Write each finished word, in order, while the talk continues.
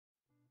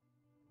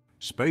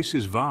Space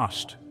is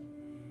vast.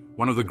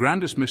 One of the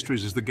grandest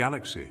mysteries is the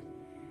galaxy.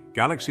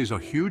 Galaxies are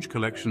huge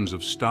collections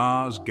of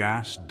stars,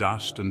 gas,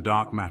 dust, and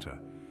dark matter.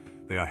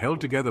 They are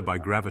held together by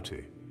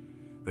gravity.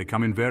 They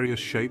come in various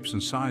shapes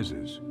and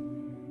sizes.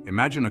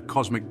 Imagine a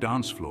cosmic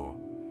dance floor.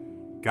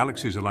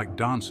 Galaxies are like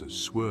dancers,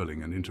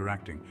 swirling and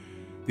interacting.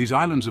 These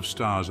islands of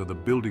stars are the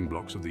building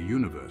blocks of the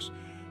universe.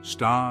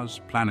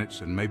 Stars,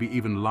 planets, and maybe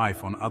even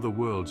life on other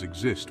worlds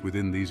exist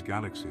within these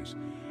galaxies.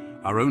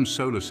 Our own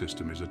solar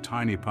system is a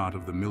tiny part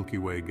of the Milky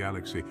Way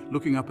galaxy.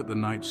 Looking up at the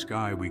night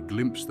sky, we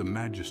glimpse the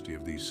majesty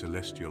of these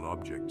celestial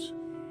objects.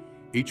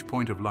 Each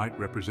point of light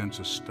represents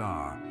a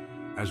star.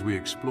 As we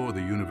explore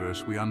the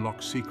universe, we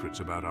unlock secrets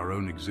about our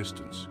own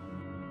existence.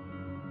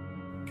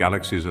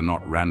 Galaxies are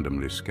not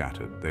randomly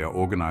scattered. They are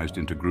organized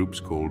into groups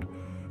called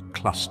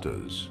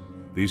clusters.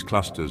 These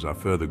clusters are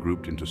further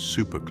grouped into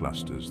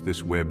superclusters.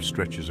 This web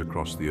stretches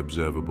across the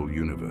observable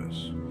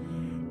universe.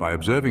 By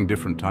observing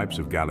different types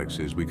of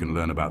galaxies, we can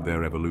learn about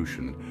their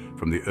evolution.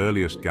 From the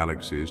earliest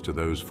galaxies to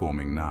those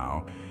forming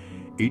now,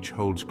 each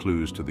holds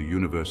clues to the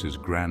universe's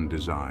grand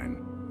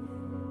design.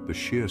 The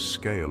sheer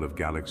scale of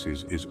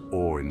galaxies is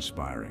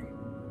awe-inspiring.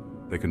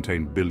 They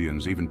contain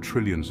billions, even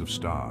trillions of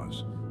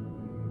stars.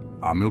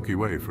 Our Milky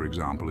Way, for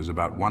example, is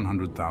about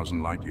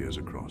 100,000 light-years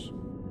across.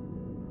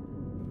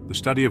 The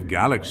study of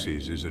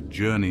galaxies is a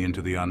journey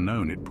into the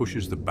unknown. It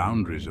pushes the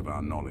boundaries of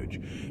our knowledge.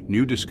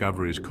 New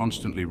discoveries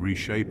constantly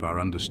reshape our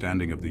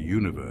understanding of the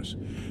universe.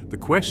 The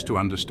quest to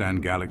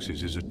understand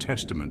galaxies is a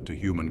testament to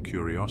human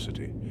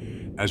curiosity.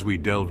 As we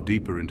delve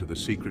deeper into the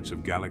secrets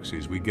of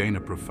galaxies, we gain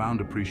a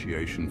profound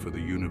appreciation for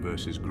the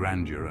universe's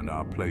grandeur and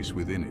our place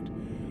within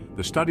it.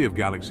 The study of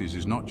galaxies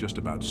is not just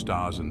about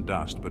stars and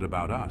dust, but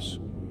about us.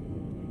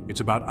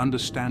 It's about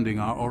understanding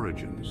our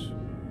origins.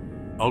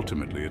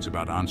 Ultimately, it's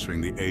about answering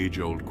the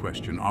age-old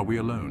question, are we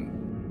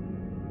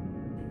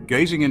alone?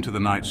 Gazing into the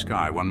night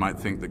sky, one might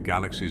think that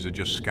galaxies are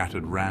just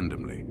scattered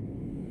randomly.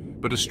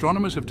 But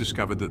astronomers have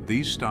discovered that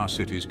these star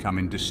cities come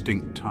in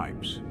distinct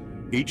types.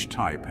 Each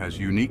type has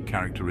unique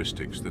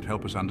characteristics that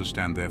help us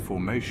understand their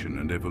formation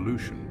and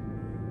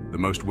evolution. The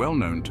most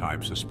well-known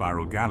types are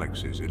spiral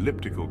galaxies,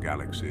 elliptical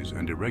galaxies,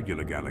 and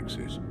irregular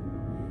galaxies.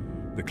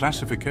 The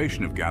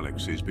classification of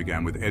galaxies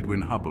began with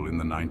Edwin Hubble in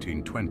the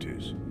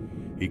 1920s.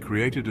 He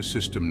created a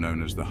system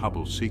known as the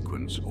Hubble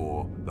sequence,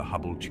 or the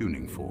Hubble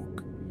tuning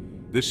fork.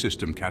 This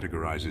system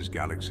categorizes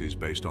galaxies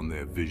based on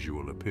their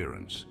visual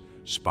appearance.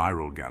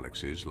 Spiral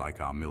galaxies,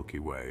 like our Milky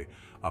Way,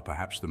 are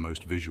perhaps the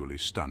most visually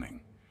stunning.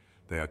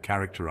 They are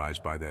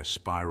characterized by their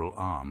spiral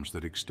arms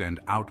that extend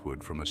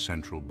outward from a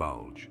central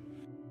bulge.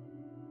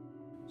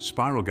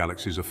 Spiral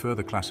galaxies are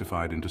further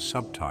classified into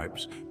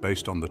subtypes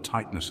based on the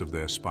tightness of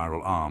their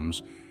spiral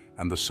arms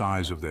and the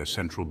size of their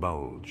central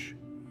bulge.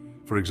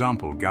 For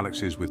example,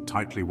 galaxies with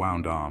tightly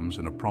wound arms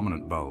and a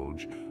prominent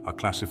bulge are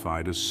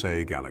classified as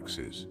SAY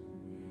galaxies.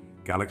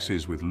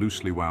 Galaxies with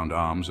loosely wound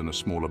arms and a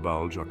smaller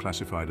bulge are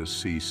classified as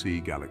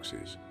CC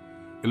galaxies.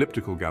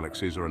 Elliptical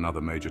galaxies are another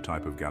major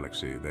type of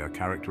galaxy. They are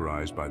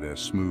characterized by their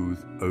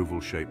smooth,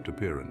 oval-shaped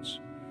appearance.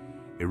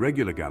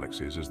 Irregular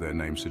galaxies, as their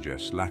name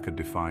suggests, lack a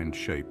defined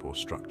shape or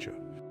structure.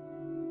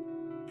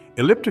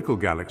 Elliptical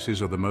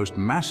galaxies are the most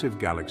massive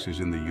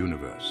galaxies in the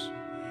universe.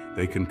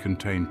 They can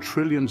contain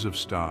trillions of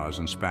stars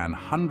and span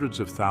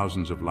hundreds of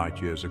thousands of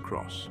light-years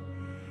across.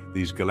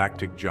 These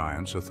galactic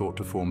giants are thought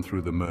to form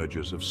through the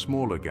mergers of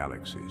smaller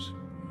galaxies.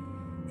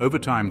 Over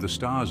time, the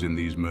stars in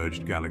these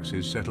merged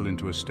galaxies settle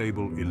into a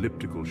stable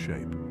elliptical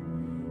shape.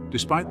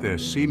 Despite their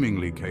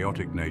seemingly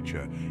chaotic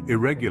nature,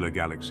 irregular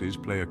galaxies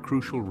play a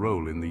crucial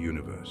role in the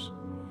universe.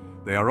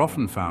 They are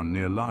often found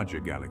near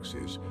larger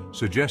galaxies,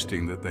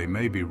 suggesting that they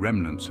may be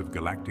remnants of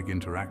galactic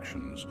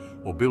interactions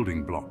or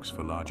building blocks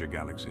for larger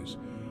galaxies.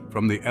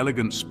 From the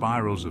elegant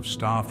spirals of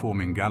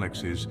star-forming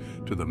galaxies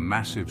to the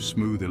massive,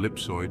 smooth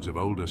ellipsoids of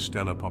older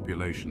stellar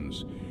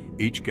populations,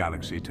 each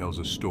galaxy tells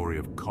a story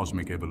of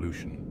cosmic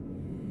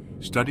evolution.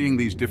 Studying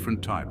these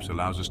different types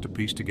allows us to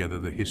piece together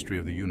the history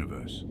of the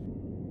universe.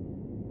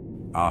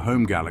 Our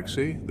home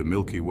galaxy, the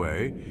Milky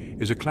Way,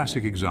 is a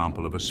classic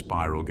example of a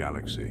spiral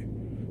galaxy.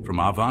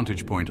 From our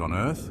vantage point on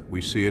Earth, we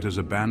see it as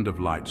a band of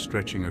light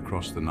stretching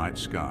across the night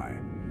sky.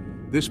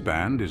 This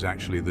band is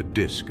actually the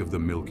disk of the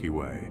Milky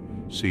Way,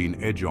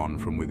 seen edge-on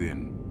from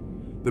within.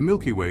 The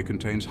Milky Way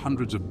contains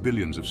hundreds of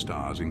billions of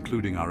stars,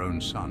 including our own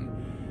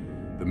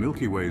sun. The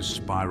Milky Way's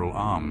spiral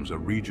arms are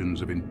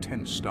regions of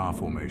intense star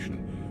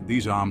formation.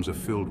 These arms are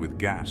filled with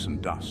gas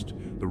and dust,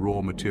 the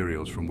raw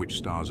materials from which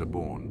stars are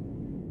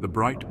born. The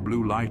bright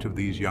blue light of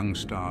these young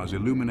stars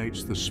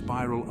illuminates the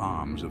spiral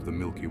arms of the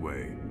Milky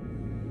Way.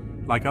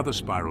 Like other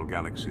spiral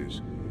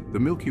galaxies, the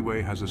Milky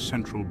Way has a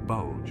central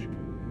bulge.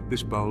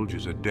 This bulge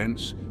is a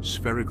dense,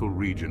 spherical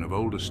region of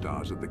older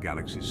stars at the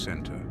galaxy's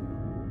center.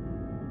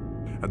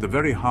 At the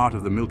very heart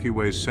of the Milky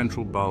Way's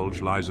central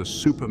bulge lies a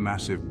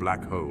supermassive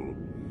black hole.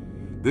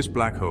 This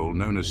black hole,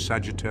 known as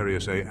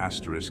Sagittarius A*,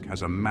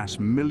 has a mass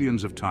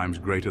millions of times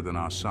greater than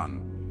our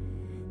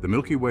Sun. The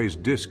Milky Way's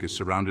disk is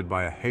surrounded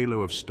by a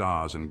halo of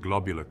stars and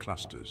globular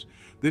clusters.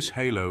 This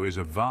halo is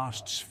a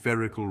vast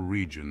spherical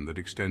region that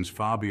extends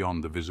far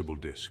beyond the visible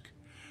disk.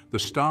 The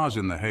stars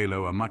in the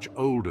halo are much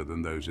older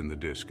than those in the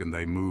disk, and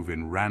they move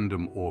in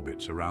random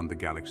orbits around the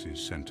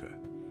galaxy's center.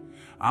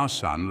 Our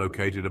Sun,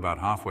 located about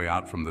halfway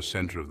out from the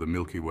center of the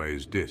Milky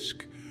Way's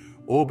disk,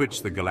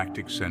 orbits the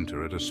galactic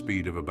center at a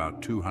speed of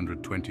about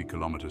 220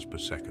 kilometers per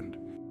second.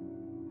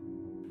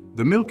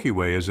 The Milky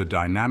Way is a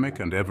dynamic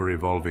and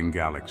ever-evolving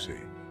galaxy.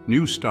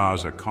 New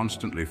stars are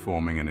constantly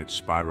forming in its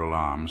spiral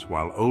arms,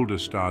 while older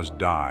stars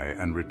die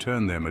and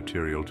return their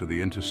material to the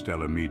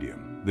interstellar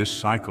medium. This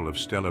cycle of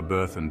stellar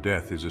birth and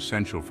death is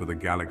essential for the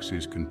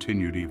galaxy's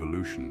continued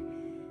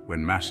evolution.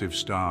 When massive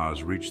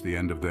stars reach the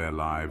end of their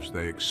lives,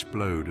 they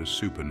explode as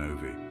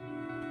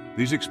supernovae.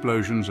 These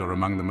explosions are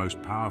among the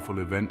most powerful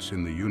events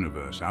in the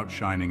universe,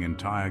 outshining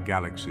entire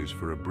galaxies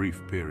for a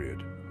brief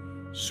period.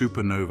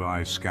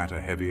 Supernovae scatter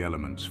heavy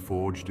elements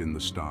forged in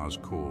the star's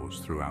cores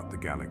throughout the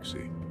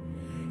galaxy.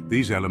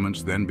 These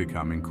elements then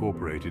become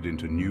incorporated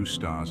into new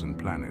stars and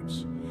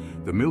planets.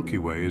 The Milky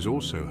Way is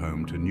also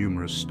home to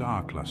numerous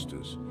star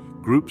clusters,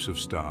 groups of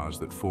stars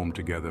that form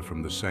together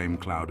from the same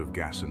cloud of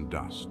gas and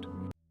dust.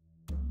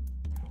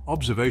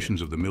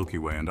 Observations of the Milky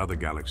Way and other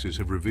galaxies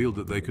have revealed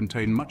that they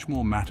contain much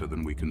more matter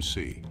than we can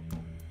see.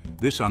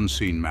 This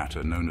unseen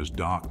matter, known as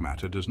dark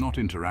matter, does not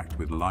interact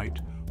with light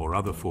or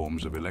other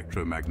forms of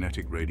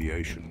electromagnetic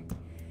radiation.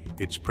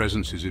 Its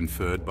presence is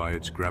inferred by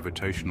its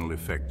gravitational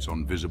effects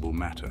on visible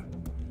matter.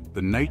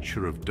 The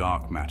nature of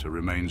dark matter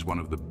remains one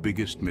of the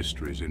biggest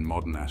mysteries in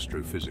modern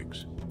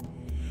astrophysics.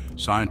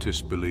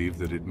 Scientists believe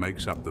that it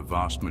makes up the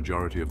vast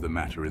majority of the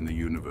matter in the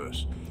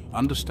universe.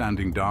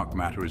 Understanding dark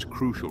matter is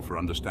crucial for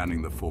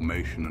understanding the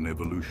formation and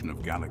evolution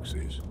of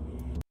galaxies.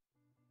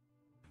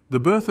 The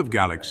birth of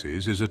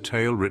galaxies is a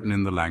tale written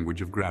in the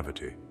language of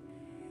gravity.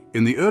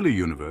 In the early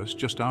universe,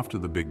 just after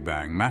the Big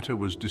Bang, matter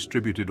was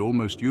distributed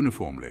almost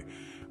uniformly,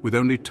 with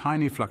only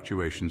tiny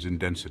fluctuations in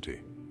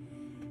density.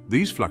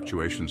 These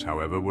fluctuations,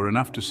 however, were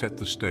enough to set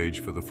the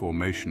stage for the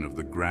formation of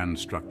the grand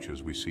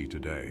structures we see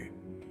today.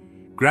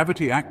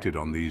 Gravity acted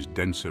on these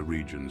denser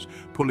regions,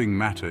 pulling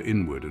matter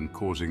inward and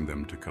causing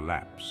them to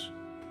collapse.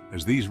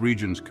 As these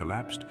regions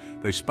collapsed,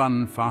 they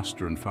spun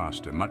faster and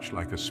faster, much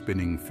like a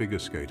spinning figure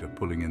skater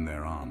pulling in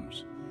their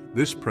arms.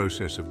 This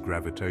process of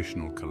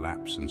gravitational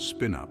collapse and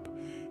spin-up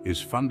is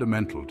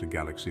fundamental to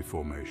galaxy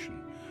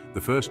formation. The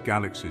first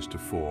galaxies to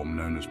form,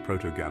 known as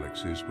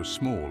protogalaxies, were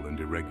small and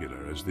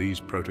irregular. As these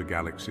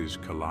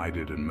protogalaxies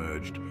collided and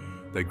merged,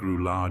 they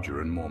grew larger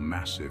and more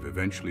massive,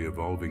 eventually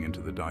evolving into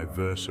the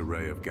diverse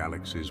array of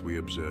galaxies we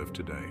observe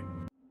today.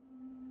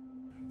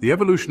 The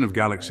evolution of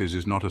galaxies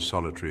is not a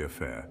solitary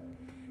affair.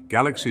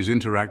 Galaxies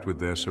interact with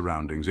their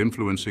surroundings,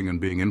 influencing and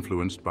being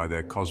influenced by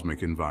their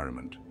cosmic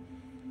environment.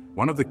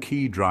 One of the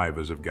key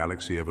drivers of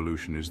galaxy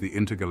evolution is the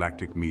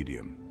intergalactic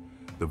medium,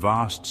 the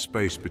vast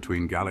space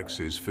between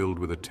galaxies filled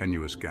with a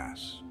tenuous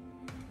gas.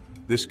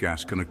 This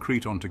gas can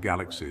accrete onto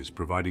galaxies,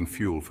 providing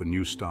fuel for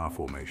new star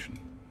formation.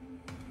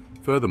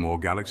 Furthermore,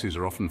 galaxies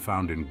are often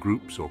found in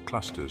groups or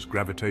clusters,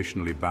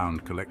 gravitationally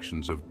bound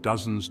collections of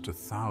dozens to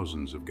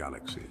thousands of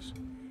galaxies.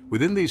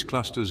 Within these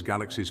clusters,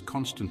 galaxies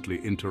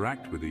constantly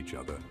interact with each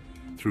other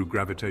through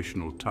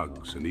gravitational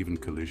tugs and even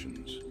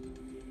collisions.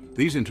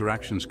 These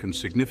interactions can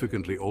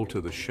significantly alter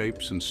the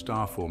shapes and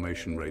star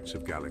formation rates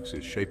of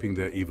galaxies, shaping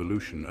their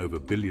evolution over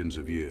billions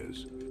of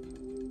years.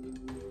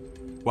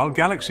 While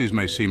galaxies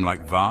may seem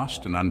like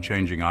vast and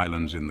unchanging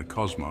islands in the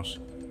cosmos,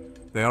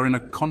 they are in a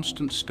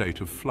constant state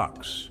of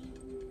flux.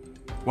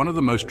 One of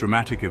the most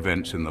dramatic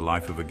events in the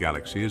life of a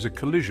galaxy is a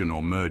collision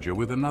or merger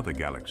with another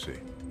galaxy.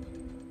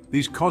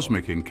 These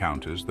cosmic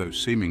encounters, though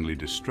seemingly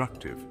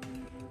destructive,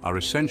 are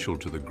essential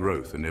to the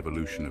growth and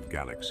evolution of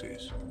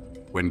galaxies.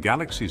 When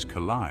galaxies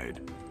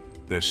collide,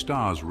 their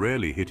stars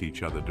rarely hit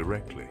each other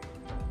directly.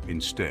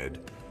 Instead,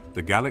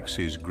 the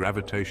galaxies'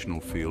 gravitational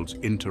fields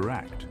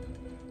interact,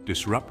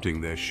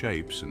 disrupting their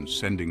shapes and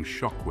sending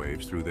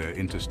shockwaves through their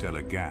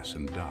interstellar gas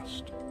and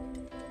dust.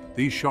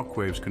 These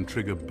shockwaves can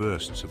trigger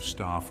bursts of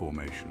star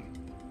formation,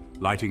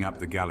 lighting up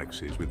the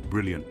galaxies with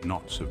brilliant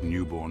knots of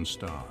newborn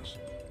stars.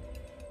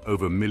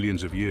 Over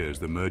millions of years,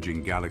 the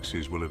merging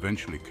galaxies will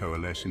eventually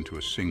coalesce into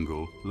a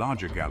single,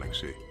 larger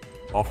galaxy,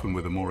 often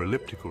with a more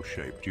elliptical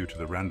shape due to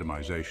the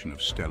randomization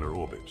of stellar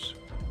orbits.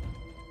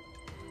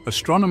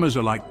 Astronomers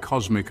are like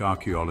cosmic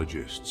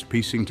archaeologists,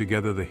 piecing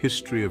together the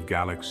history of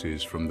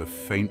galaxies from the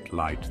faint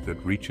light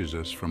that reaches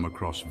us from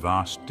across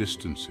vast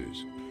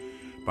distances.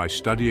 By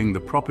studying the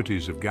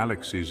properties of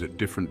galaxies at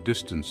different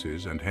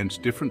distances and hence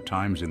different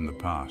times in the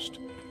past,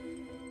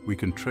 we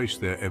can trace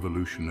their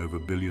evolution over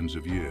billions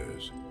of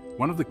years.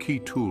 One of the key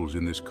tools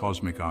in this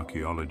cosmic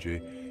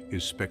archaeology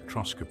is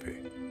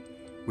spectroscopy,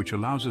 which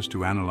allows us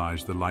to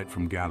analyze the light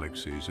from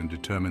galaxies and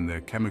determine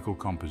their chemical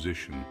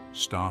composition,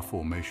 star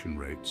formation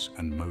rates,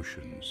 and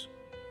motions.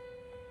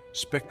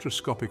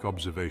 Spectroscopic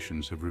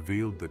observations have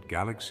revealed that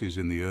galaxies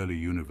in the early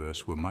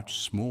universe were much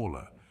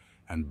smaller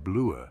and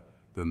bluer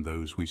than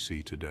those we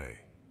see today.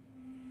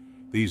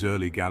 These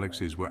early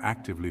galaxies were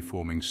actively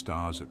forming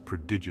stars at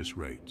prodigious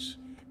rates,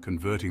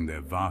 converting their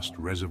vast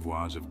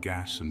reservoirs of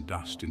gas and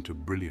dust into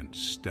brilliant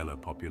stellar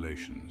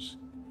populations.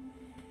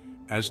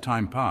 As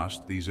time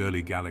passed, these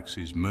early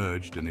galaxies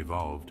merged and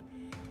evolved,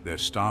 their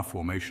star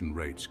formation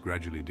rates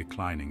gradually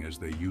declining as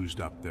they used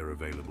up their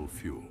available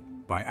fuel.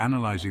 By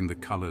analyzing the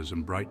colors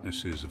and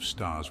brightnesses of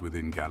stars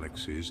within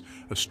galaxies,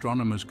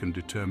 astronomers can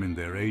determine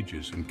their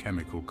ages and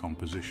chemical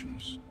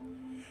compositions.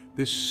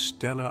 This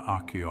stellar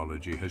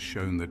archaeology has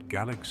shown that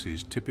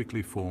galaxies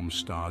typically form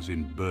stars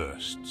in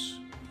bursts,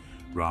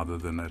 rather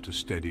than at a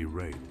steady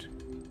rate.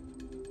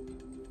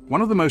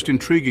 One of the most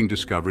intriguing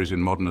discoveries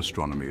in modern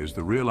astronomy is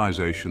the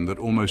realization that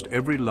almost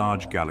every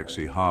large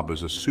galaxy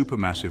harbors a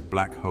supermassive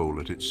black hole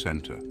at its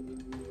center.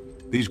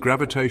 These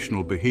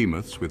gravitational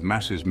behemoths, with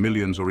masses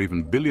millions or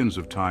even billions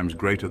of times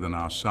greater than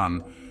our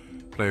Sun,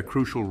 play a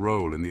crucial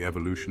role in the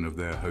evolution of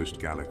their host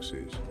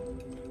galaxies.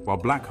 While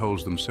black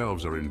holes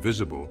themselves are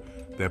invisible,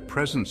 their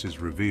presence is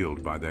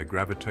revealed by their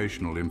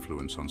gravitational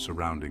influence on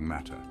surrounding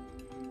matter.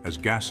 As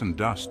gas and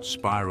dust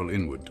spiral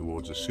inward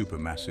towards a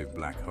supermassive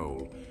black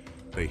hole,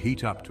 they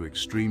heat up to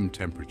extreme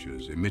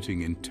temperatures,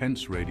 emitting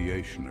intense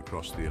radiation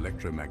across the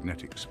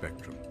electromagnetic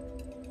spectrum.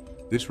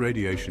 This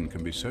radiation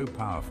can be so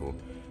powerful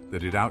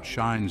that it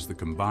outshines the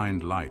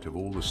combined light of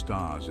all the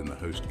stars in the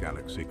host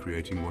galaxy,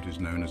 creating what is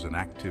known as an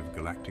active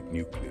galactic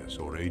nucleus,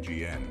 or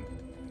AGN.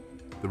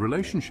 The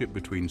relationship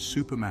between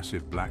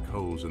supermassive black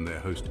holes and their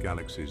host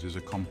galaxies is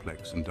a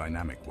complex and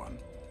dynamic one.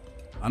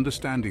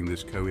 Understanding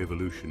this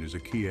coevolution is a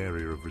key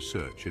area of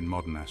research in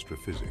modern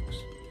astrophysics.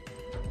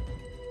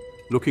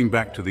 Looking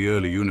back to the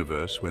early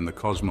universe, when the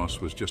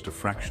cosmos was just a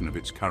fraction of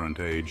its current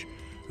age,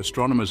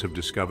 astronomers have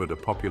discovered a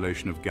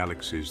population of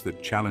galaxies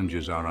that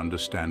challenges our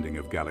understanding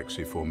of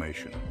galaxy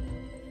formation.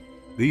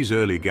 These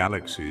early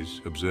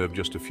galaxies, observed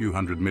just a few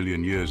 100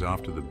 million years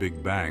after the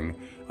Big Bang,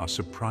 are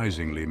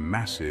surprisingly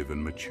massive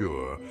and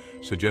mature,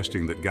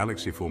 suggesting that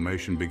galaxy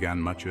formation began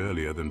much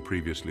earlier than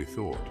previously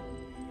thought.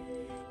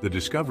 The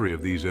discovery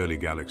of these early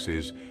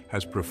galaxies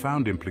has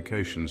profound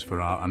implications for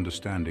our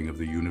understanding of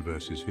the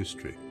universe's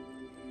history.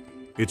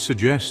 It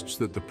suggests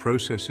that the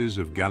processes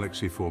of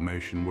galaxy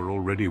formation were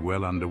already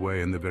well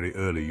underway in the very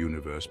early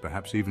universe,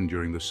 perhaps even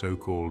during the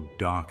so-called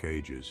Dark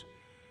Ages,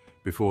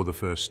 before the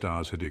first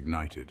stars had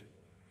ignited.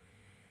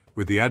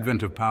 With the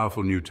advent of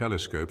powerful new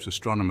telescopes,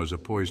 astronomers are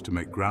poised to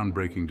make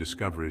groundbreaking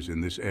discoveries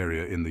in this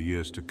area in the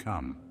years to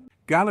come.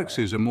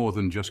 Galaxies are more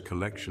than just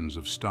collections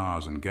of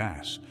stars and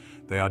gas.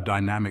 They are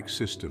dynamic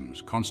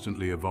systems,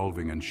 constantly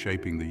evolving and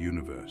shaping the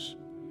universe.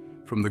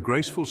 From the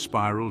graceful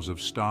spirals of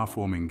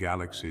star-forming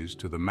galaxies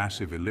to the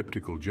massive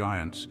elliptical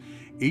giants,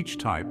 each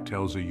type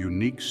tells a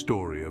unique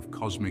story of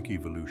cosmic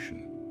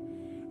evolution.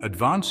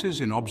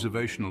 Advances in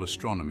observational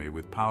astronomy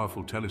with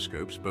powerful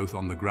telescopes, both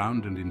on the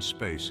ground and in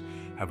space,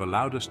 have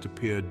allowed us to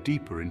peer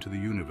deeper into the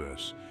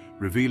universe,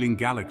 revealing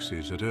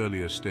galaxies at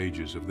earlier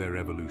stages of their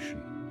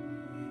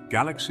evolution.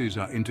 Galaxies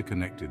are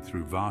interconnected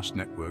through vast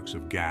networks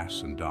of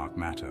gas and dark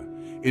matter,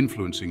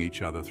 influencing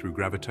each other through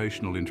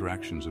gravitational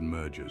interactions and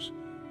mergers.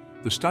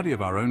 The study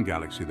of our own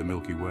galaxy, the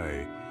Milky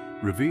Way,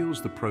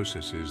 reveals the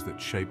processes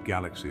that shape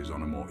galaxies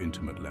on a more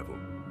intimate level.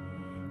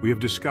 We have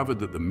discovered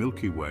that the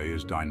Milky Way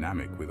is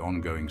dynamic, with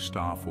ongoing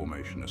star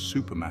formation, a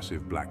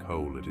supermassive black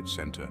hole at its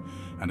center,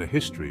 and a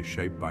history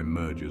shaped by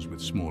mergers with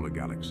smaller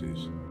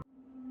galaxies.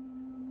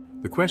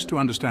 The quest to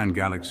understand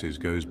galaxies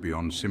goes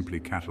beyond simply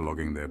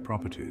cataloging their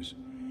properties.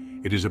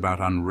 It is about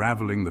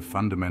unraveling the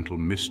fundamental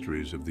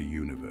mysteries of the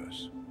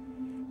universe.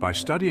 By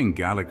studying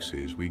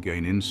galaxies, we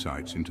gain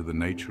insights into the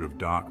nature of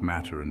dark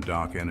matter and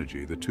dark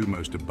energy, the two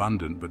most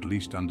abundant but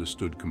least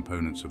understood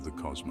components of the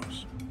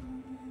cosmos.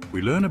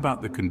 We learn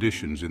about the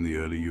conditions in the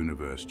early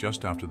universe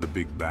just after the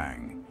Big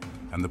Bang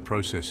and the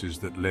processes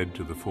that led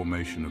to the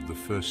formation of the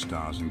first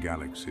stars and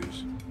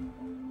galaxies.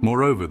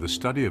 Moreover, the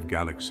study of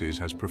galaxies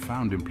has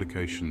profound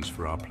implications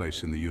for our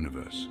place in the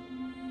universe.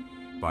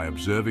 By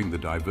observing the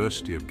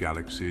diversity of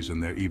galaxies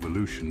and their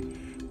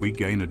evolution, we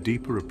gain a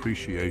deeper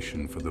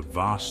appreciation for the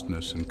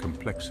vastness and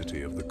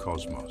complexity of the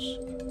cosmos.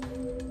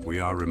 We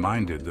are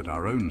reminded that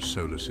our own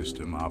solar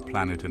system, our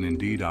planet, and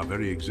indeed our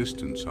very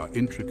existence are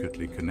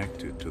intricately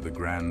connected to the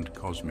grand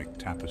cosmic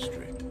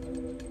tapestry.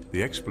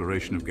 The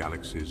exploration of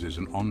galaxies is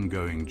an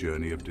ongoing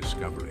journey of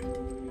discovery.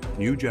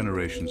 New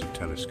generations of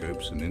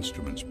telescopes and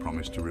instruments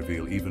promise to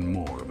reveal even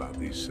more about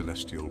these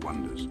celestial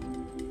wonders,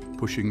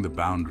 pushing the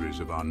boundaries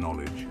of our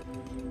knowledge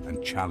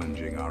and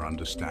challenging our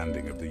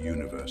understanding of the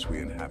universe we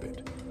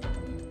inhabit.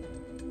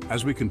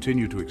 As we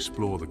continue to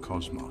explore the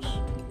cosmos,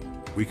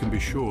 we can be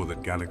sure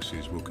that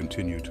galaxies will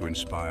continue to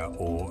inspire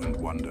awe and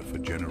wonder for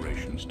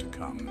generations to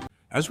come.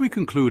 As we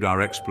conclude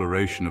our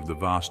exploration of the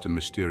vast and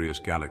mysterious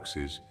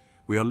galaxies,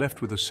 we are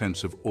left with a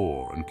sense of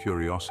awe and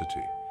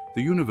curiosity.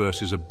 The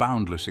universe is a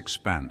boundless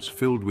expanse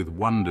filled with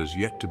wonders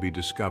yet to be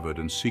discovered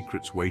and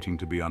secrets waiting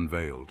to be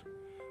unveiled.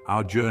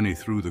 Our journey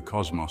through the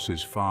cosmos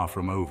is far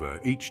from over.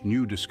 Each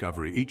new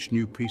discovery, each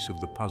new piece of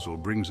the puzzle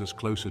brings us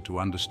closer to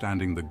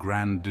understanding the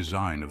grand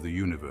design of the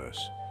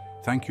universe.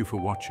 Thank you for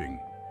watching.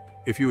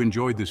 If you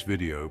enjoyed this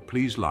video,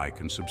 please like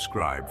and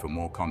subscribe for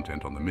more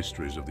content on the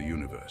mysteries of the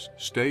universe.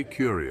 Stay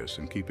curious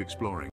and keep exploring.